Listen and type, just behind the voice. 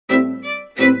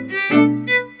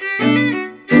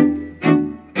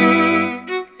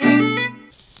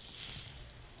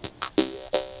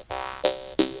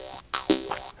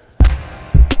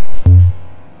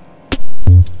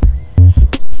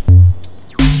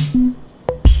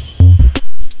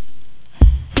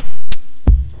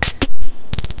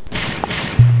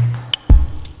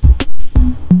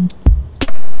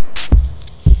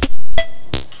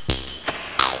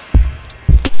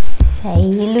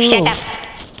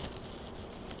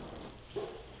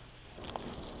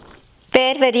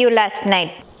were you last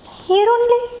night? Here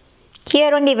only.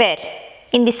 Here only where?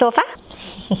 In the sofa?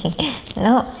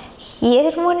 No,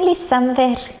 here only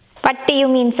somewhere. What do you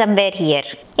mean somewhere here?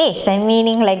 Yes, I'm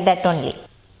meaning like that only.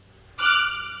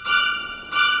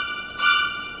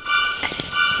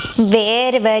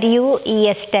 Where were you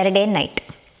yesterday night?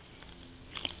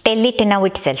 Tell it now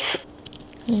itself.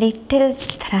 Little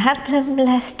problem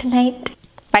last night.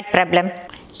 What problem?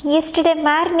 Yesterday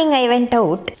morning I went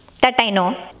out. That I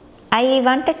know. I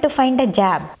wanted to find a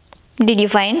job. Did you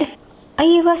find?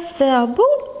 I was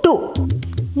about to.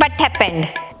 What happened?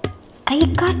 I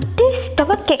got a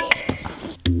stomachache.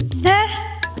 Huh?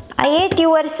 I ate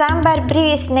your sambar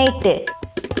previous night.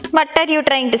 What are you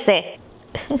trying to say?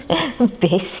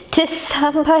 Best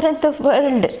sambar in the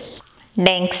world.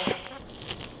 Thanks.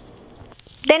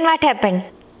 Then what happened?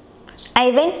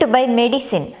 I went to buy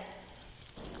medicine.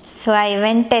 So I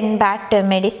went and bought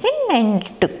medicine and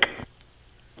took.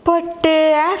 But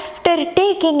after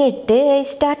taking it, I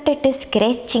started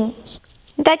scratching.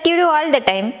 That you do all the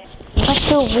time.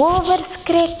 But over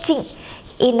scratching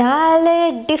in all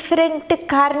different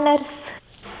corners.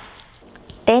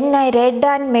 Then I read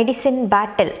on medicine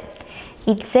bottle.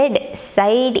 It said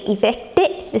side effect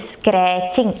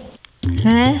scratching.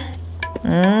 Huh?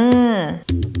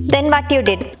 Then what you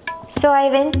did? So I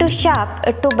went to shop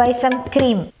to buy some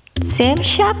cream. Same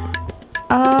shop?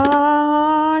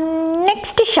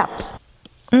 Next shop.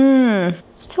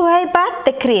 So I bought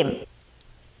the cream.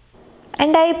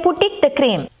 And I put it the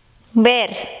cream.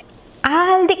 Where?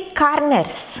 All the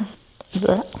corners.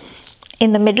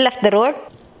 In the middle of the road?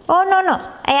 Oh no.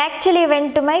 I actually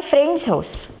went to my friend's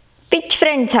house. Which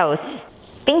friend's house?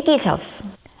 Pinky's house.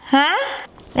 Huh?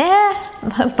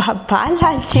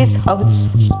 Balaji's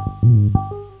house.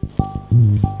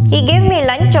 He gave me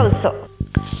lunch also.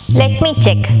 Let me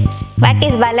check. What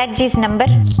is Balaji's number?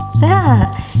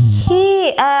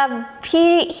 He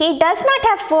does not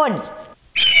have phone.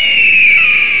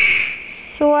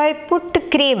 So I put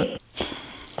cream.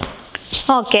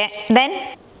 Okay, then?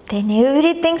 Then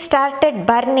everything started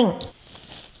burning.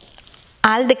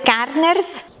 All the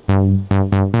corners?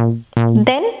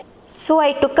 Then? So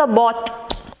I took a bath.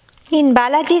 In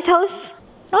Balaji's house?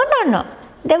 No.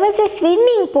 There was a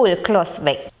swimming pool close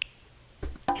by.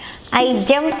 I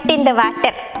jumped in the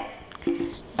water.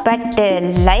 But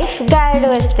lifeguard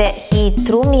was there. He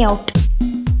threw me out.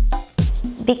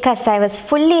 Because I was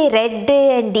fully red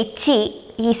and itchy,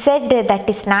 he said that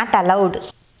is not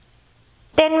allowed.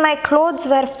 Then my clothes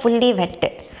were fully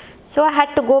wet. So I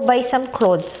had to go buy some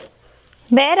clothes.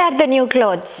 Where are the new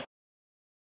clothes?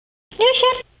 New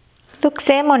shirt. Look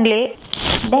same only.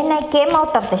 Then I came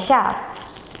out of the shop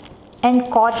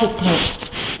and car hit me.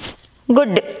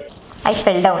 Good. I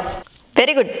fell down.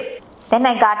 Very good. Then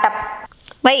I got up.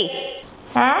 Why?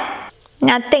 Huh?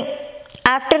 Nothing.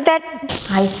 After that?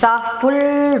 I saw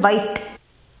full white.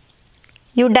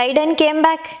 You died and came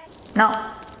back? No.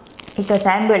 It was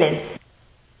ambulance.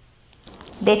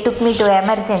 They took me to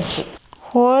emergency.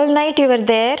 Whole night you were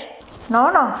there?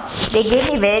 No. They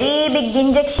gave me very big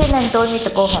injection and told me to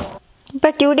go home.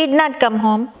 But you did not come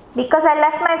home. Because I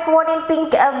left my phone in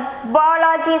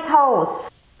Balaji's house.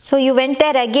 So you went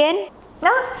there again?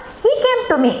 No, he came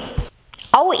to me.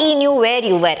 How he knew where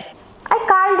you were? I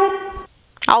called him.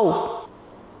 How?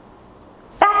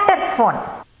 Doctor's phone.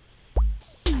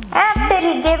 After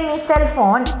he gave me cell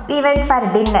phone, we went for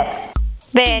dinner.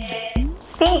 Where?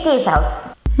 Pinky's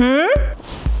house.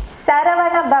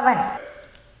 Saravana Bhavan.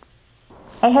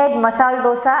 I had masala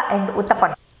dosa and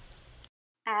uttapam.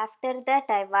 After that,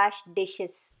 I washed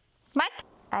dishes. What?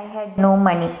 I had no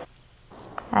money.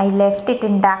 I left it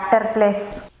in doctor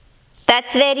place.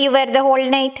 That's where you were the whole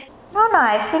night? No,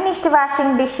 I finished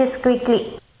washing dishes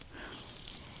quickly.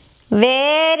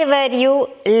 Where were you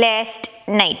last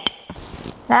night?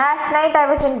 Last night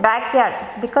I was in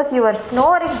backyard because you were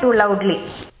snoring too loudly.